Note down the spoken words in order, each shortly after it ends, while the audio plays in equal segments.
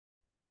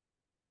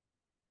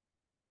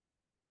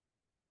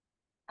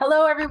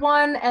Hello,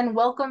 everyone, and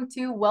welcome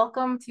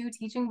to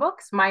Teaching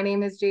Books. My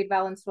name is Jade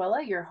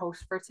Valenzuela, your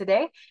host for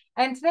today.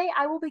 And today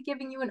I will be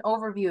giving you an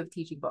overview of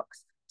Teaching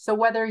Books. So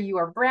whether you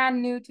are brand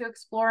new to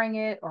exploring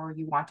it or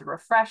you want a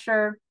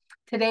refresher,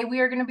 today we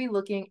are going to be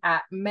looking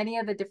at many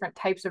of the different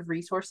types of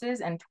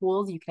resources and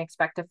tools you can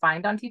expect to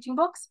find on Teaching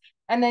Books,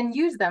 and then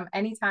use them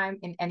anytime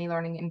in any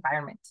learning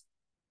environment.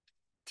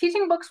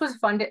 Teaching Books was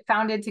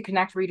founded to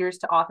connect readers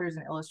to authors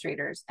and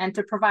illustrators and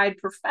to provide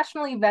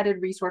professionally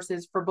vetted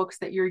resources for books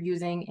that you're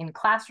using in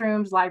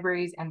classrooms,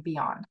 libraries, and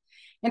beyond.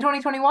 In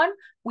 2021,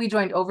 we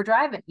joined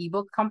Overdrive, an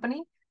ebook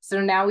company.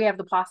 So now we have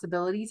the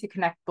possibility to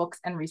connect books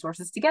and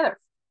resources together.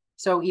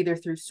 So either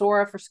through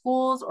Sora for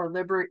schools or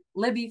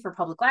Libby for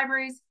public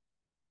libraries,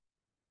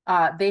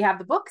 they have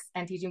the books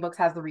and Teaching Books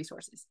has the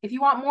resources. If you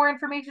want more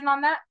information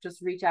on that,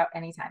 just reach out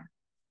anytime.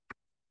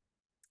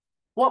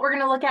 What we're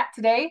going to look at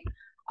today,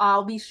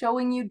 I'll be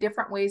showing you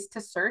different ways to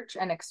search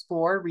and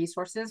explore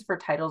resources for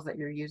titles that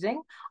you're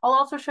using. I'll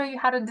also show you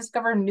how to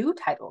discover new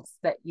titles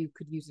that you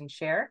could use and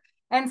share.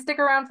 And stick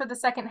around for the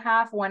second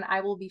half when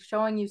I will be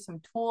showing you some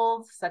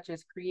tools such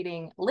as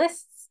creating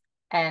lists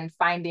and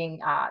finding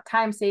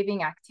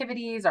time-saving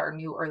activities, our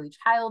new early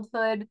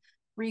childhood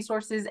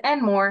resources,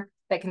 and more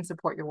that can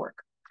support your work.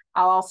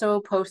 I'll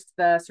also post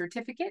the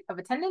certificate of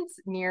attendance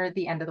near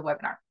the end of the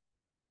webinar.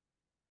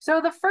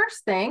 So the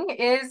first thing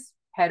is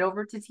head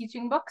over to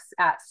Teaching Books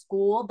at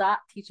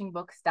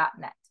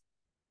school.teachingbooks.net.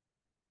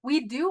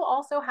 We do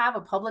also have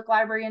a public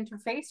library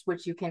interface,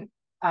 which you can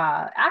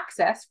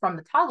access from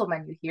the toggle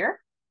menu here.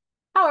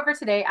 However,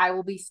 today I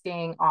will be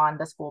staying on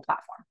the school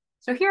platform.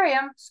 So here I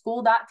am,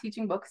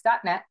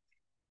 school.teachingbooks.net.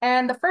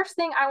 And the first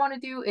thing I want to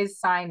do is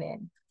sign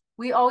in.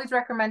 We always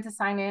recommend to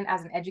sign in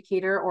as an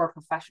educator or a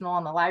professional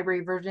on the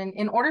library version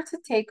in order to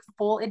take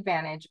full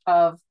advantage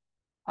of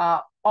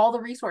all the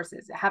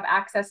resources, have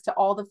access to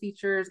all the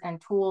features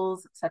and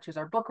tools such as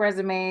our book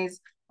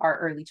resumes, our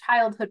early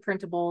childhood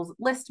printables,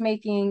 list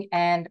making,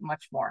 and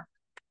much more.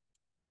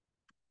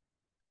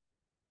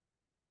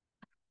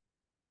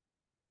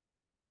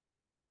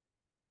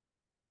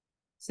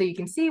 So you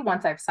can see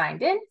once I've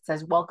signed in, it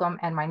says welcome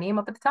and my name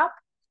up at the top.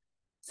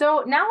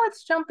 So now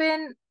let's jump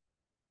in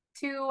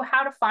to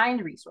how to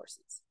find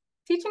resources.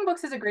 Teaching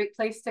Books is a great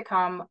place to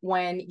come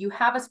when you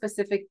have a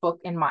specific book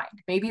in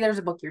mind. Maybe there's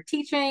a book you're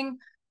teaching,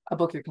 a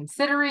book you're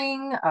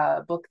considering,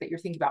 a book that you're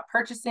thinking about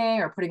purchasing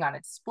or putting on a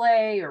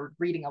display or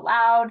reading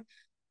aloud.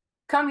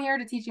 Come here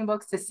to Teaching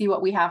Books to see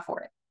what we have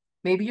for it.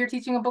 Maybe you're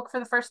teaching a book for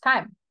the first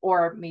time,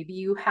 or maybe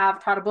you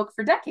have taught a book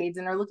for decades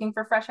and are looking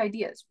for fresh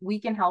ideas. We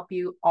can help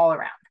you all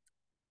around.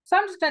 So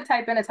I'm just going to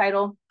type in a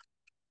title.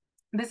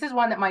 This is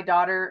one that my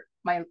daughter,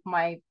 my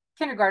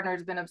kindergartner,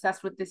 has been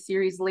obsessed with this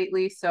series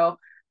lately, so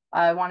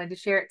I wanted to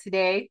share it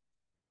today.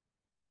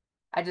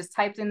 I just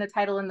typed in the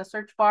title in the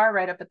search bar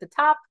right up at the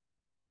top.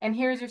 And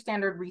here's your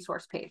standard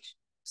resource page.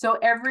 So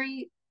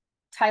every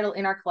title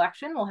in our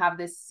collection will have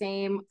this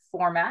same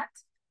format.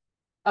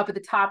 Up at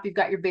the top, you've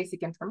got your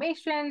basic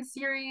information,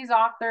 series,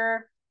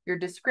 author, your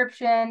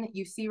description.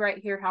 You see right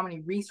here how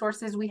many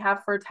resources we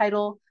have for a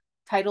title.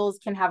 Titles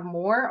can have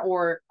more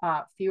or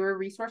fewer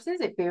resources.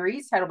 It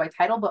varies title by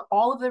title, but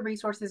all of the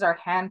resources are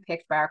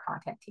handpicked by our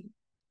content team.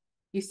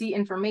 You see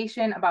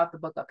information about the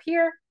book up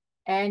here,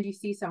 and you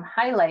see some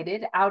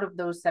highlighted out of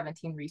those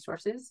 17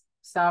 resources,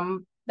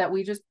 some that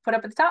we just put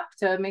up at the top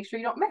to make sure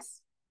you don't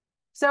miss.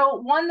 So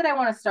one that I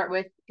want to start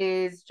with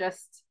is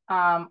just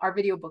our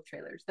video book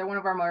trailers. They're one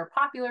of our more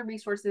popular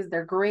resources.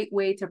 They're a great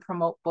way to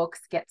promote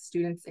books, get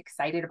students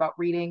excited about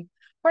reading.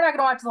 We're not going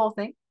to watch the whole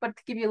thing, but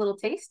to give you a little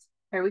taste,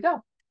 here we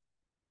go.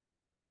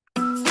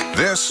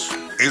 This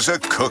is a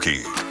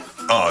cookie,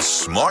 a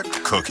smart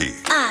cookie.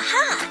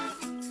 Aha!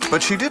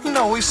 But she didn't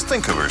always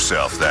think of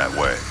herself that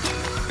way.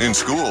 In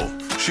school,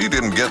 she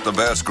didn't get the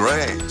best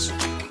grades.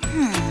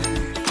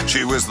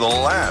 She was the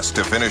last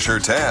to finish her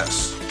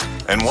tests.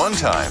 And one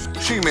time,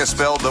 she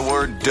misspelled the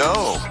word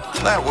dough.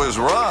 That was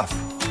rough.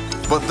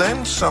 But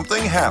then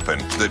something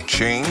happened that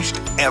changed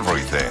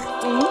everything.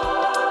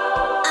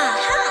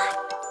 Aha!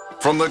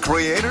 From the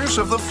creators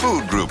of the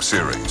Food Group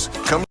series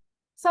comes...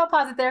 So I'll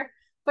pause it there.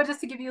 But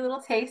just to give you a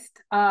little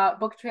taste,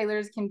 book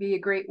trailers can be a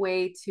great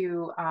way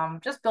to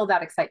just build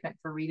that excitement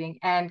for reading.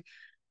 And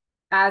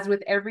as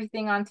with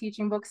everything on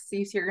Teaching Books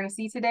you're going to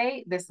see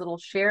today, this little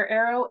share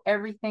arrow,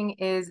 everything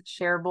is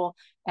shareable.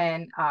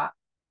 And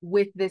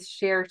with this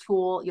share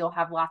tool, you'll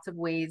have lots of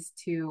ways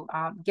to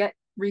get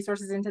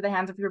resources into the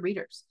hands of your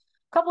readers.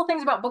 A couple of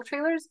things about book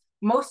trailers.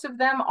 Most of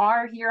them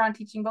are here on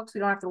Teaching Books. We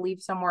don't have to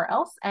leave somewhere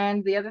else.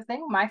 And the other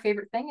thing, my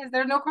favorite thing, is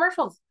there's no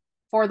commercials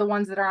for the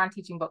ones that are on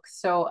Teaching Books.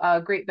 So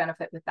a great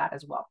benefit with that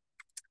as well.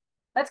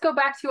 Let's go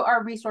back to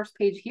our resource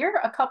page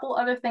here. A couple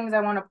other things I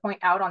want to point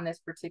out on this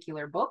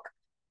particular book.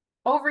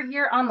 Over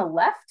here on the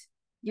left,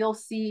 you'll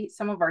see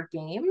some of our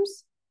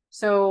games.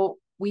 So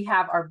we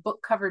have our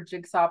book cover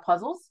jigsaw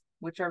puzzles,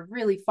 which are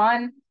really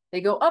fun.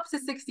 They go up to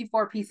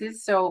 64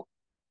 pieces. So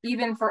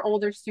even for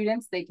older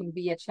students, they can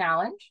be a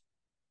challenge.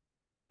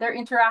 They're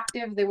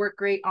interactive. They work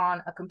great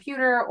on a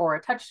computer or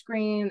a touch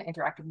screen,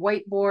 interactive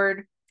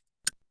whiteboard.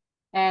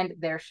 and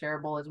they're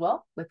shareable as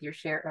well with your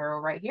share arrow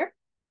right here.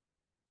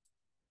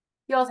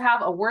 You also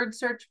have a word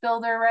search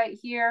builder right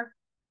here.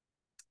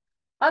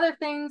 Other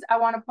things I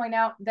want to point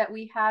out that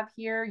we have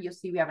here, you'll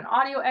see we have an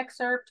audio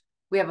excerpt,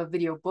 we have a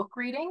video book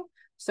reading.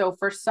 So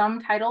for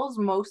some titles,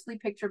 mostly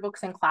picture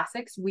books and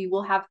classics, we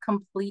will have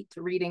complete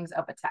readings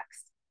of a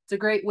text. It's a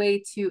great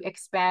way to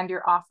expand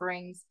your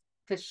offerings,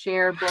 to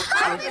share books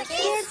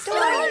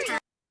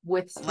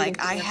with students like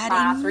I in your had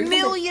class, a or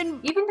million.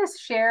 even to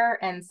share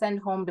and send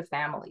home to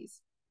families.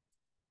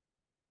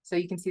 So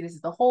you can see this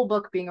is the whole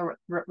book being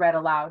read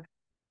aloud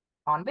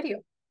on video.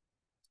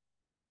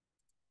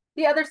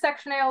 The other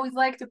section I always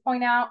like to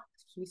point out,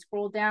 as we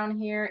scroll down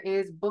here,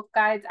 is book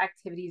guides,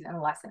 activities,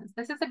 and lessons.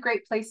 This is a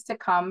great place to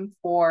come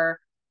for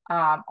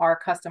our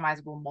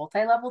customizable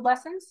multi-level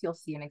lessons. You'll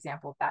see an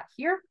example of that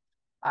here.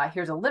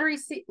 Here's a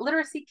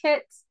literacy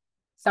kit.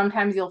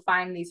 Sometimes you'll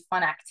find these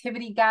fun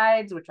activity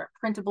guides, which are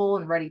printable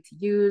and ready to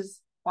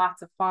use.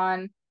 Lots of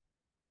fun.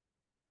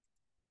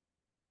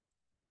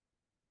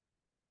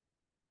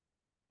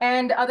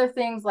 And other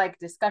things like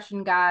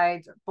discussion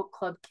guides or book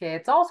club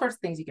kits, all sorts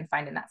of things you can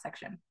find in that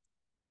section.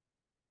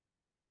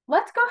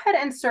 Let's go ahead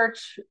and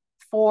search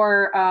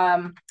for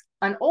a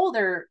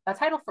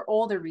title for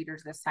older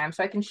readers this time,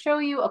 so I can show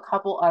you a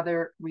couple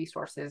other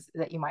resources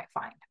that you might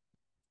find.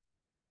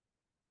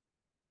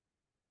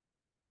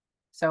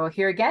 So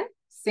here again,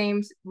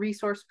 same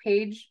resource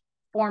page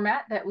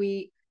format that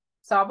we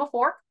saw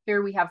before.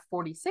 Here we have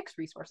 46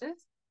 resources.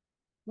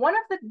 One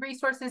of the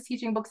resources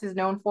TeachingBooks is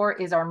known for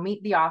is our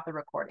Meet the Author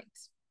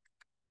recordings.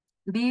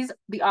 These,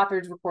 the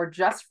authors record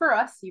just for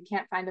us. You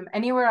can't find them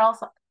anywhere else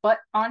but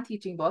on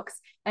TeachingBooks.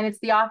 And it's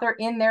the author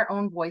in their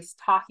own voice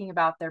talking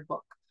about their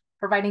book,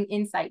 providing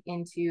insight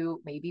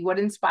into maybe what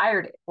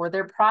inspired it or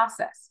their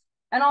process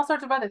and all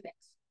sorts of other things.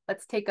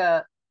 Let's take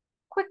a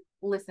quick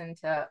listen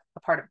to a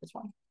part of this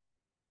one.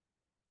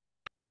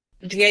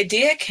 The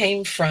idea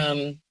came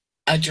from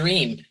a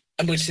dream,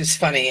 which is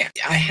funny.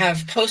 I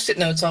have Post-it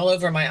notes all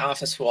over my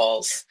office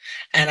walls,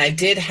 and I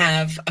did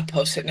have a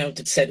Post-it note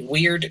that said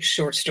Weird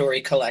Short Story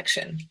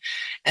Collection.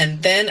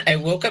 And then I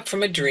woke up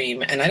from a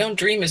dream, and I don't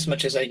dream as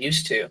much as I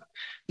used to,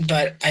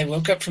 but I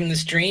woke up from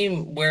this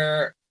dream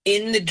where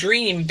in the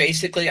dream,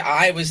 basically,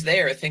 I was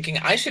there thinking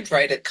I should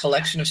write a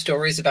collection of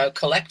stories about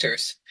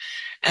collectors.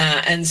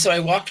 And so I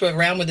walked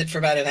around with it for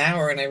about an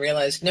hour and I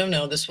realized,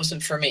 no, this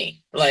wasn't for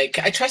me. Like,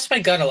 I trust my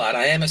gut a lot.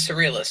 I am a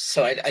surrealist.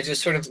 So I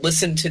just sort of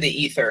listened to the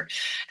ether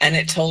and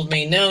it told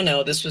me,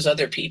 no, this was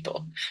other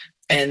people.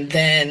 And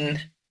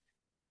then.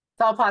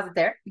 So I'll pause it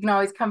there. You can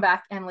always come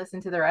back and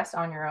listen to the rest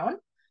on your own.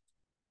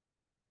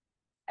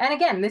 And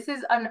again, this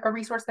is a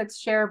resource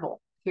that's shareable.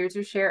 Here's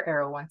your share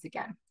arrow once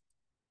again.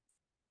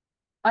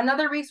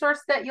 Another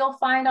resource that you'll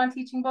find on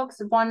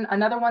TeachingBooks,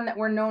 another one that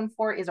we're known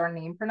for is our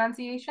name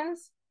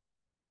pronunciations.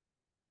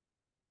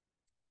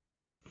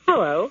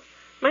 Hello,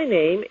 my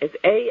name is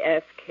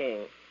A.S.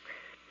 King,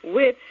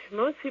 which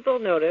most people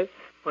notice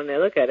when they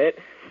look at it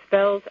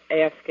spells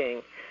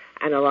asking.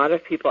 And a lot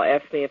of people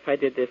ask me if I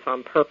did this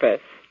on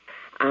purpose,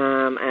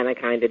 and I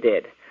kind of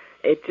did.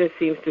 It just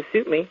seems to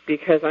suit me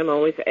because I'm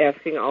always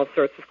asking all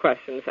sorts of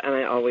questions, and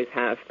I always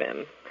have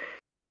been.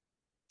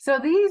 So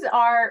these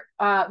are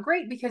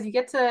great because you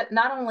get to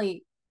not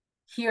only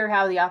hear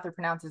how the author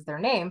pronounces their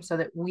name so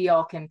that we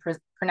all can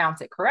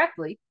pronounce it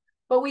correctly,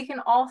 but we can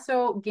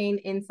also gain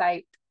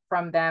insight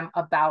from them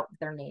about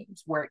their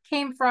names, where it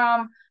came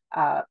from,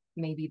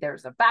 maybe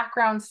there's a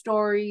background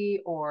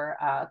story or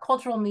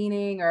cultural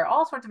meaning or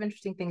all sorts of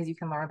interesting things you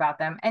can learn about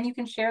them. And you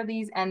can share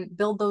these and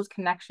build those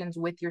connections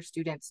with your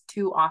students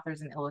to authors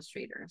and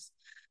illustrators.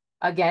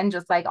 Again,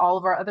 just like all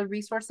of our other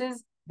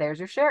resources, there's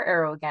your share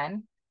arrow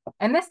again.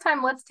 And this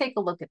time, let's take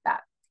a look at that.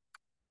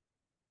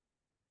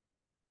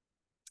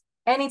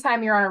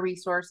 Anytime you're on a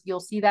resource, you'll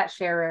see that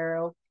share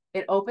arrow.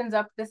 It opens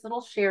up this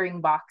little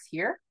sharing box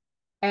here,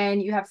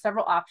 and you have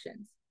several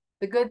options.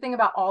 The good thing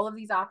about all of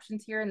these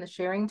options here in the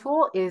sharing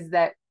tool is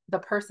that the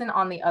person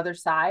on the other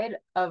side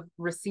of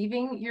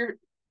receiving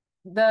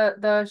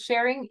the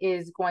sharing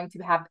is going to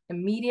have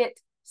immediate,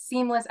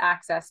 seamless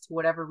access to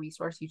whatever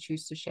resource you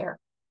choose to share.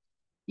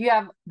 You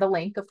have the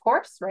link, of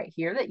course, right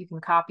here that you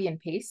can copy and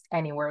paste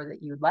anywhere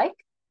that you'd like.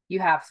 You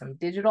have some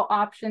digital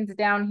options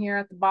down here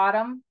at the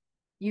bottom.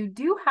 You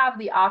do have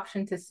the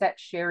option to set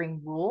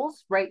sharing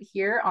rules right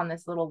here on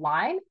this little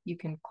line. You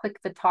can click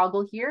the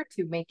toggle here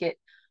to make it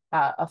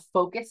a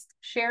focused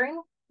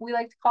sharing, we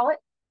like to call it.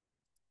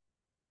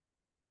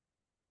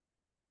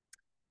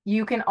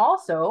 You can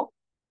also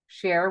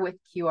share with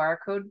QR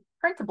code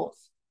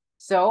printables.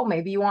 So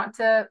maybe you want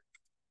to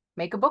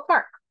make a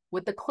bookmark.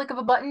 With the click of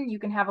a button, you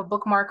can have a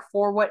bookmark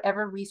for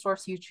whatever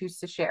resource you choose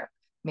to share.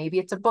 Maybe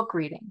it's a book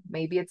reading.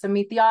 Maybe it's a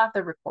Meet the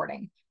Author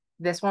recording.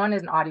 This one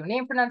is an audio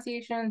name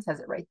pronunciation, says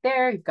it right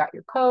there. You've got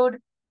your code,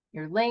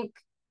 your link,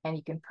 and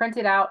you can print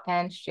it out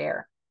and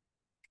share.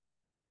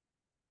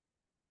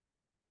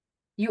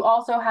 You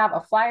also have a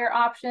flyer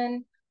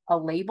option, a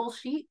label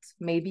sheet.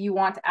 Maybe you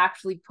want to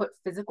actually put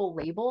physical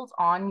labels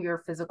on your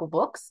physical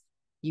books.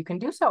 You can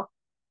do so.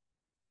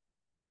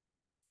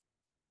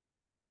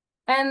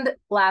 And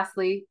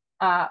lastly,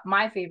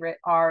 my favorite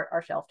are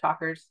our shelf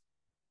talkers.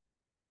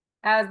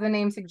 As the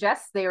name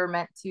suggests, they are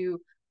meant to,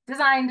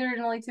 designed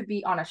originally to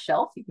be on a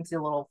shelf. You can see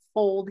a little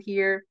fold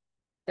here.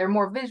 They're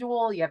more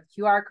visual. You have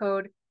QR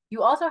code.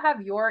 You also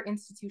have your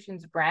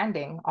institution's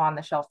branding on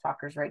the shelf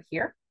talkers right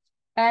here.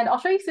 And I'll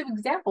show you some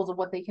examples of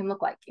what they can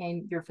look like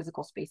in your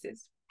physical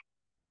spaces.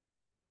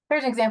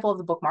 Here's an example of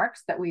the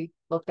bookmarks that we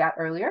looked at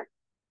earlier.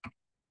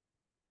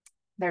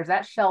 There's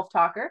that shelf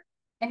talker.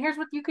 And here's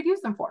what you could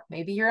use them for.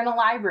 Maybe you're in a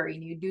library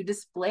and you do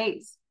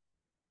displays.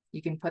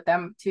 You can put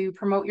them to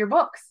promote your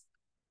books.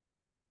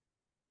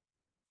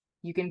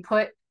 You can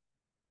put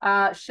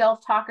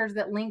shelf talkers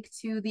that link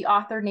to the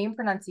author name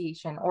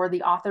pronunciation or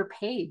the author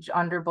page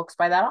under books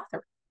by that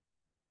author.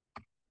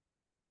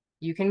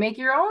 You can make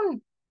your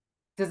own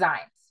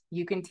designs.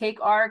 You can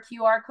take our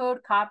QR code,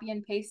 copy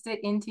and paste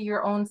it into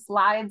your own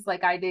slides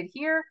like I did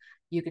here.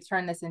 You could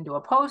turn this into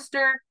a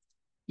poster.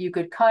 You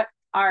could cut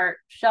our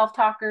shelf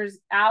talkers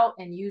out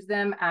and use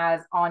them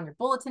as on your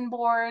bulletin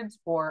boards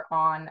or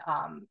on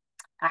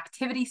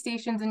activity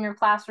stations in your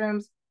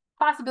classrooms.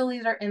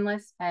 Possibilities are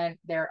endless, and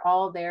they're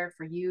all there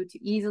for you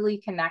to easily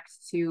connect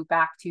to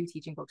back to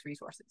TeachingBooks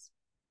resources.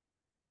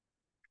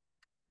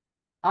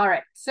 All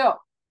right, so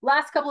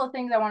last couple of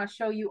things I want to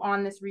show you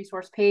on this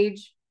resource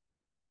page.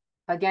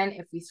 Again,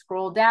 if we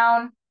scroll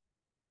down,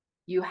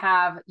 you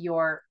have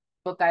your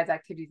book guides,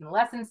 activities, and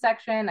lessons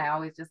section. I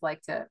always just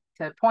like to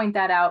point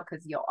that out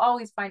because you'll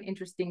always find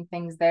interesting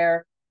things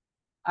there.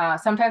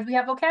 Sometimes we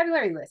have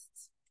vocabulary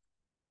lists.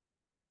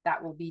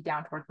 That will be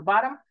down towards the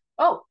bottom.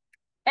 Oh,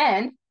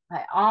 and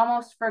I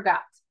almost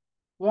forgot.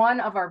 One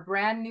of our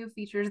brand new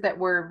features that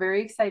we're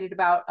very excited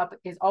about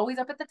is always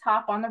up at the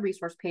top on the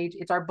resource page.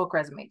 It's our book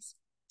resumes.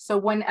 So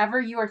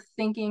whenever you are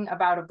thinking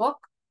about a book,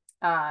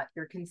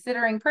 you're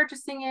considering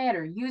purchasing it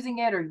or using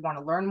it, or you want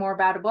to learn more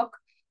about a book,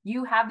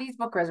 you have these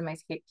book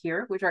resumes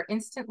here, which are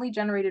instantly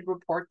generated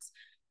reports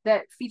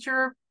that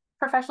feature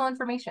professional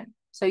information.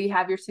 So you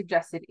have your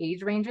suggested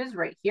age ranges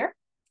right here.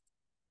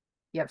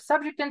 You have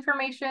subject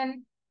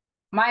information.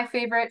 My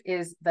favorite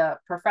is the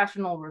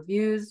professional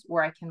reviews,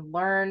 where I can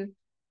learn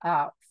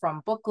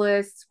from book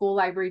lists, school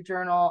library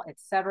journal,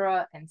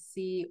 etc., and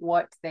see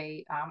what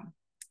they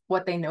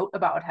note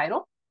about a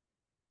title.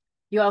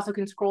 You also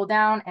can scroll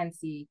down and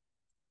see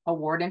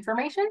award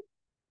information,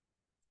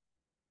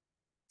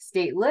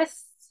 state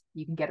lists.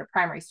 You can get a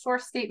primary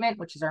source statement,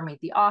 which is our Meet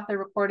the Author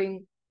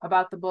recording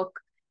about the book.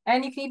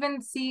 And you can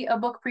even see a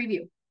book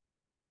preview.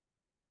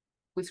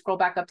 We scroll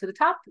back up to the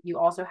top. You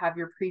also have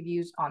your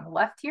previews on the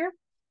left here.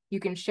 You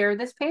can share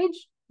this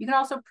page. You can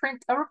also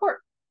print a report.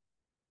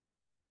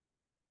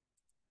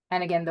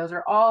 And again, those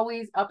are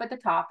always up at the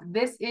top.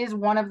 This is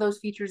one of those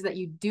features that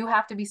you do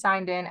have to be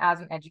signed in as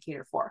an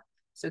educator for.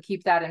 So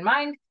keep that in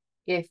mind.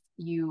 If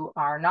you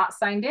are not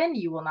signed in,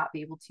 you will not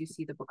be able to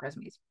see the book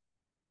resumes.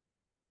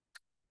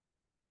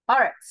 All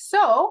right,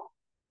 so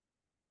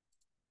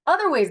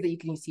other ways that you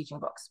can use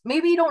TeachingBooks.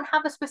 Maybe you don't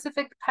have a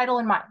specific title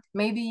in mind.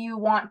 Maybe you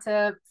want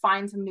to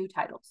find some new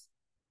titles.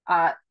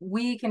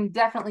 We can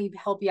definitely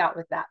help you out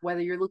with that,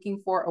 whether you're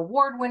looking for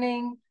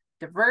award-winning,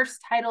 diverse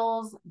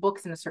titles,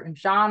 books in a certain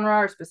genre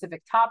or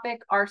specific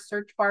topic. Our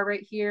search bar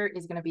right here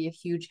is going to be a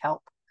huge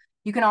help.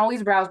 You can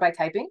always browse by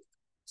typing.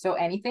 So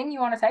anything you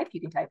want to type,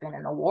 you can type in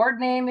an award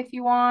name if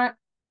you want.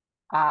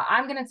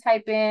 I'm going to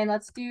type in,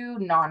 let's do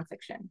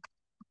nonfiction.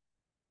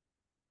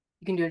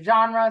 You can do a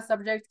genre,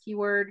 subject,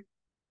 keyword.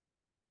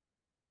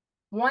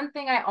 One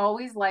thing I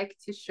always like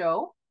to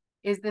show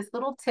is this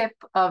little tip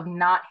of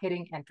not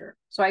hitting enter.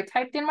 So I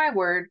typed in my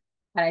word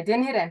and I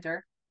didn't hit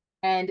enter,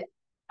 and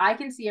I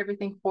can see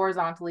everything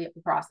horizontally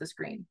across the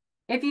screen.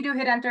 If you do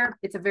hit enter,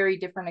 it's a very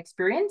different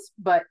experience,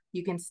 but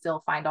you can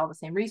still find all the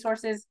same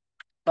resources.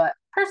 But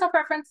personal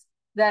preference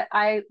that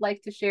I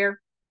like to share,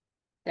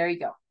 there you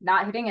go.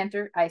 Not hitting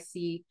enter. I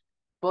see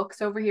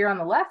books over here on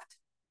the left.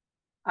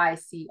 I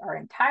see our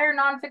entire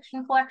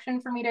nonfiction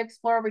collection for me to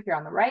explore over here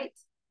on the right.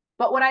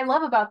 But what I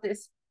love about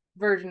this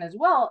version as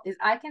well is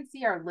I can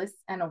see our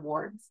lists and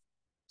awards.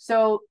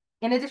 So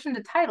in addition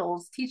to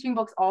titles,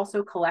 TeachingBooks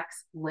also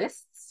collects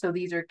lists. So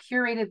these are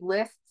curated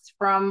lists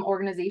from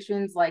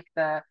organizations like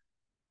the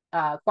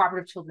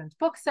Cooperative Children's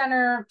Book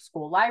Center,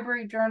 School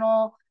Library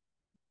Journal,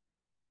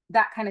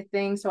 that kind of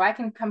thing. So I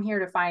can come here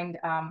to find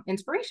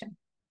inspiration.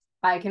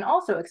 I can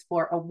also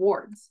explore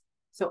awards.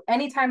 So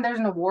anytime there's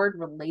an award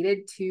related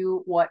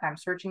to what I'm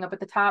searching up at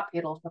the top,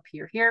 it'll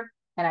appear here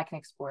and I can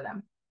explore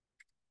them.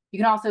 You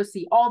can also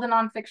see all the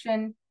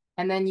nonfiction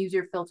and then use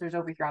your filters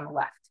over here on the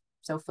left.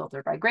 So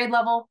filter by grade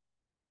level,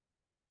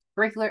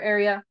 curricular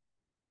area.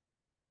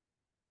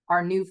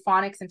 Our new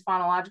phonics and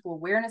phonological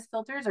awareness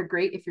filters are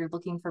great if you're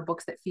looking for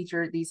books that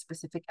feature these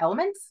specific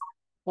elements,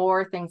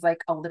 or things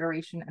like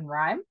alliteration and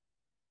rhyme.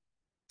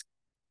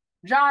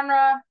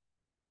 Genre,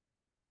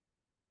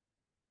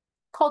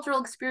 cultural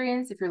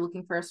experience if you're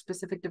looking for a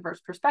specific diverse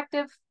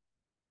perspective,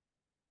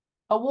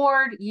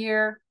 award,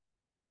 year,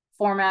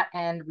 format,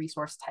 and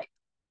resource type.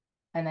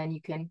 And then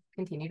you can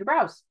continue to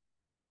browse.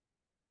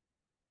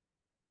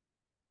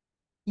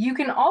 You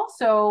can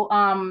also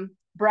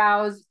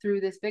browse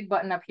through this big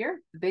button up here,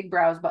 the big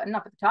browse button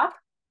up at the top,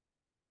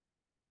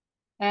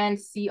 and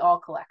see all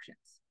collections.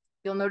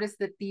 You'll notice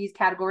that these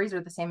categories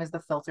are the same as the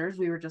filters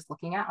we were just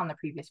looking at on the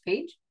previous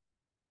page.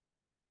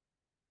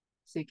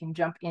 So you can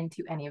jump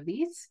into any of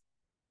these.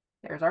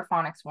 There's our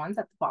phonics ones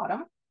at the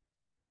bottom.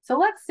 So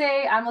let's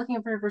say I'm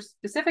looking for a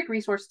specific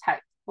resource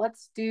type.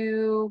 Let's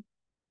do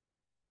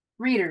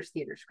readers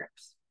theater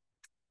scripts.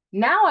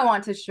 Now I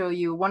want to show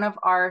you one of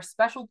our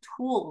special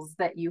tools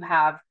that you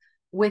have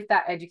with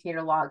that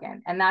educator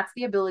login, and that's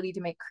the ability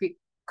to make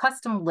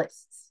custom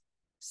lists.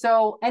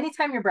 So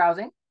anytime you're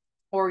browsing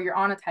or you're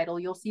on a title,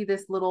 you'll see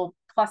this little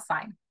plus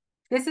sign.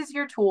 This is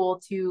your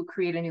tool to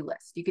create a new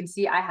list. You can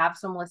see I have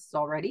some lists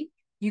already.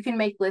 You can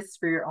make lists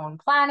for your own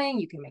planning.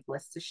 You can make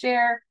lists to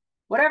share,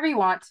 whatever you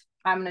want.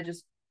 I'm going to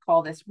just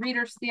call this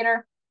Readers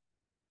Theater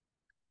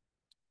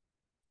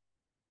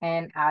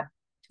and add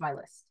to my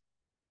list.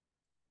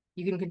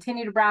 You can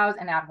continue to browse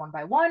and add one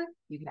by one.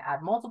 You can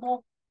add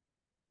multiple.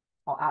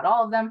 I'll add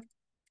all of them.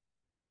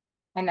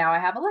 And now I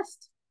have a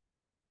list.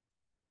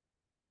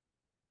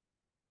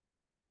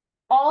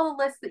 All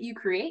the lists that you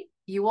create,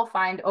 you will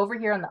find over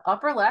here on the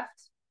upper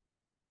left,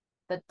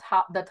 the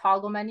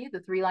toggle menu, the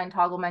 3-line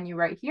toggle menu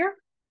right here.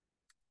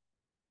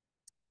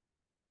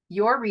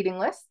 Your reading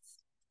lists.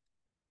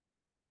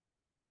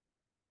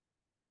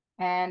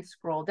 And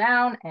scroll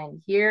down,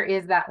 and here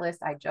is that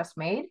list I just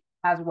made,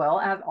 as well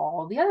as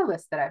all the other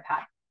lists that I've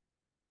had.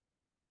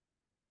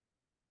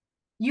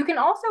 You can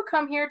also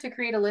come here to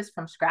create a list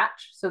from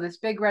scratch. So this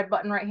big red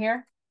button right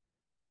here,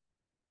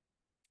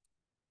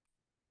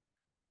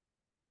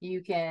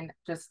 you can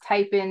just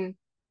type in,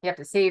 you have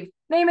to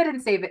name it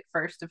and save it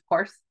first, of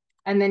course.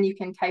 And then you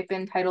can type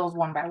in titles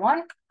one by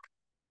one,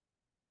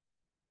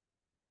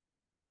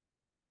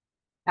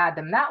 add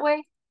them that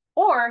way,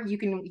 or you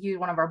can use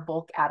one of our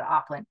bulk add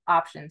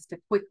options to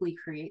quickly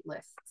create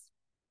lists.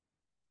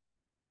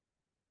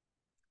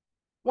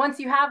 Once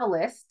you have a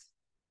list,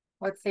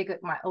 let's take a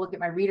look at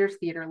my Readers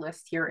Theater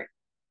list here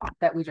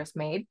that we just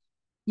made.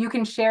 You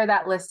can share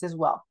that list as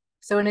well.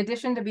 So in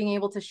addition to being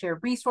able to share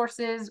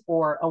resources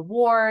or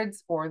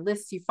awards or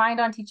lists you find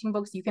on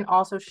TeachingBooks, you can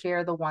also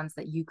share the ones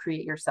that you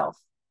create yourself.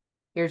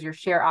 Here's your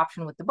share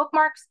option with the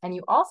bookmarks, and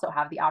you also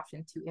have the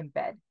option to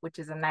embed, which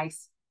is a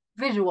nice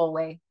visual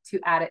way to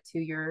add it to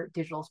your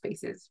digital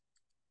spaces.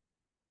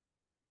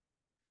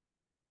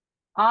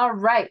 All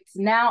right,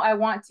 now I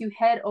want to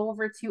head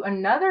over to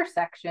another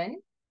section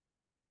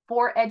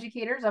for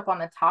educators up on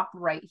the top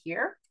right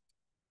here.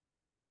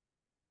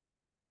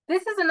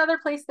 This is another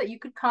place that you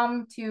could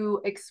come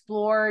to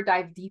explore,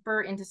 dive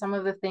deeper into some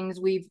of the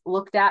things we've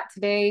looked at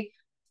today,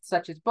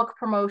 such as book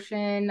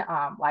promotion,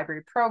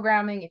 library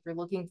programming. If you're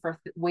looking for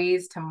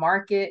ways to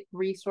market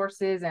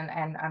resources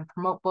and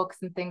promote books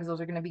and things, those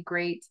are going to be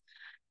great.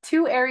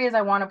 Two areas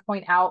I want to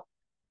point out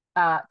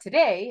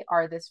today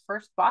are this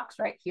first box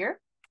right here,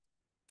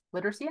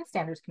 Literacy and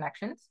Standards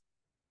Connections.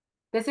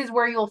 This is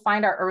where you'll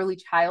find our early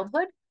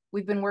childhood.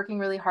 We've been working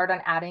really hard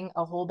on adding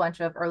a whole bunch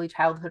of early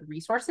childhood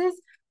resources.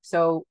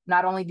 So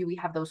not only do we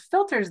have those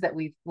filters that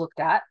we've looked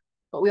at,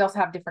 but we also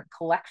have different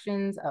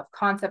collections of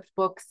concept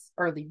books,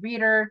 early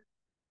reader,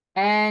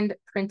 and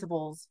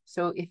printables.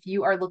 So if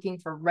you are looking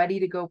for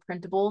ready-to-go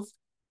printables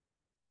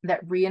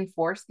that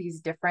reinforce these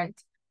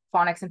different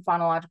phonics and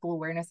phonological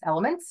awareness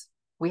elements,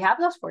 we have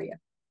those for you.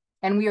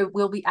 And we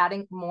will be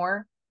adding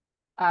more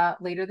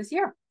later this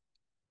year.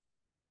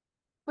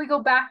 We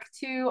go back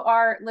to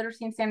our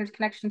Literacy and Standards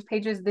Connections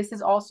pages. This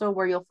is also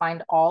where you'll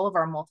find all of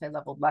our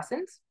multi-leveled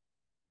lessons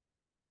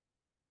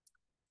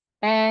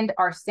and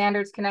our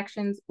standards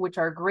connections, which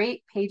are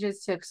great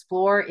pages to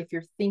explore if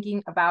you're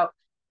thinking about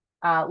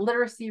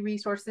literacy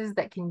resources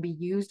that can be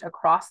used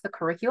across the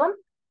curriculum.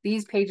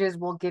 These pages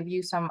will give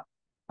you some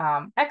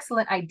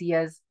excellent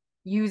ideas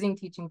using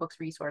TeachingBooks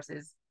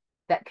resources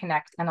that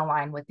connect and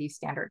align with these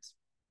standards.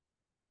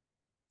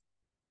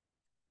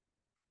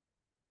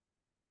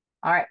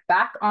 All right,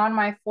 back on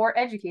my For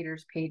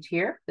Educators page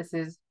here. This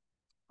is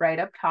right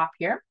up top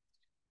here.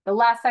 The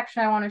last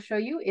section I want to show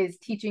you is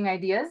Teaching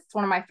Ideas. It's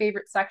one of my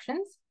favorite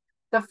sections.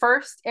 The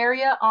first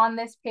area on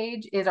this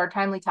page is our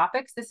timely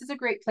topics. This is a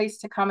great place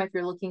to come if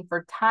you're looking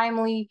for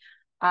timely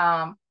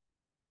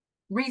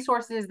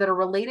resources that are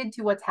related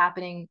to what's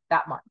happening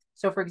that month.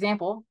 So for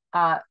example,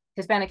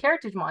 Hispanic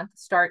Heritage Month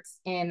starts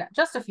in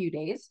just a few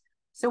days.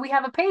 So we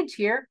have a page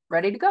here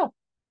ready to go.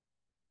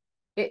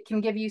 It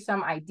can give you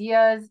some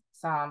ideas,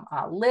 some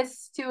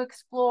lists to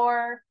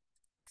explore,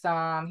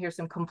 here's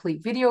some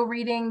complete video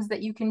readings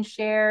that you can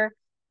share,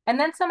 and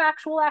then some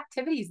actual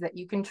activities that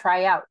you can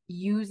try out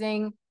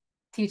using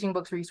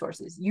TeachingBooks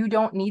resources. You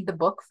don't need the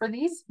book for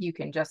these. You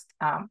can just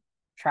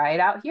try it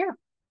out here.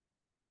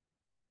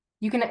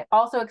 You can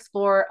also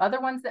explore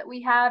other ones that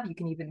we have. You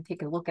can even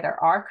take a look at our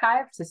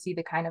archive to see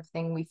the kind of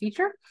thing we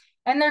feature.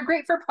 And they're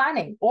great for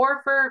planning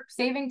or for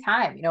saving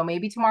time. You know,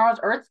 maybe tomorrow's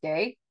Earth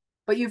Day,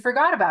 but you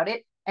forgot about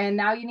it. And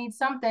now you need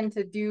something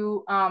to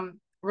do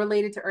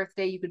related to Earth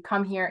Day. You could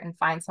come here and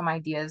find some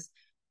ideas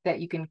that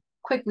you can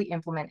quickly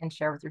implement and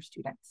share with your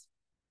students.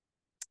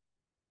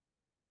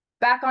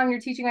 Back on your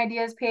teaching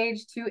ideas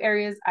page, 2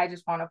 areas I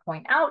just want to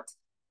point out,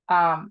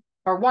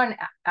 or one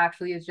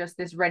actually is just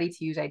this ready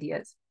to use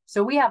ideas.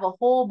 So we have a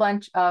whole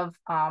bunch of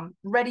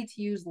ready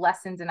to use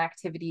lessons and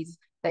activities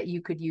that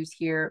you could use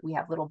here. We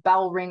have little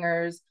bell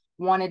ringers,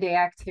 1-a-day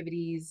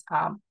activities.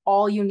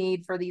 All you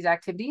need for these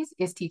activities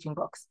is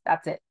TeachingBooks.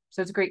 That's it.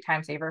 So it's a great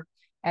time saver,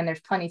 and there's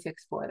plenty to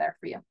explore there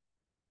for you.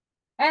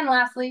 And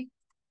lastly,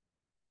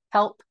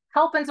 help.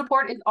 Help and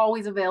support is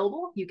always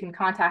available. You can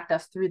contact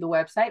us through the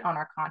website on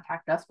our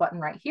Contact Us button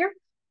right here.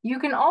 You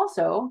can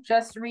also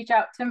just reach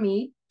out to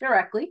me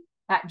directly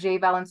at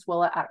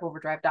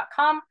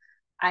jvalenzuela@overdrive.com.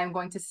 I'm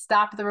going to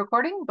stop the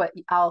recording, but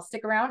I'll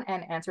stick around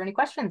and answer any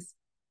questions.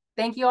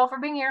 Thank you all for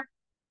being here.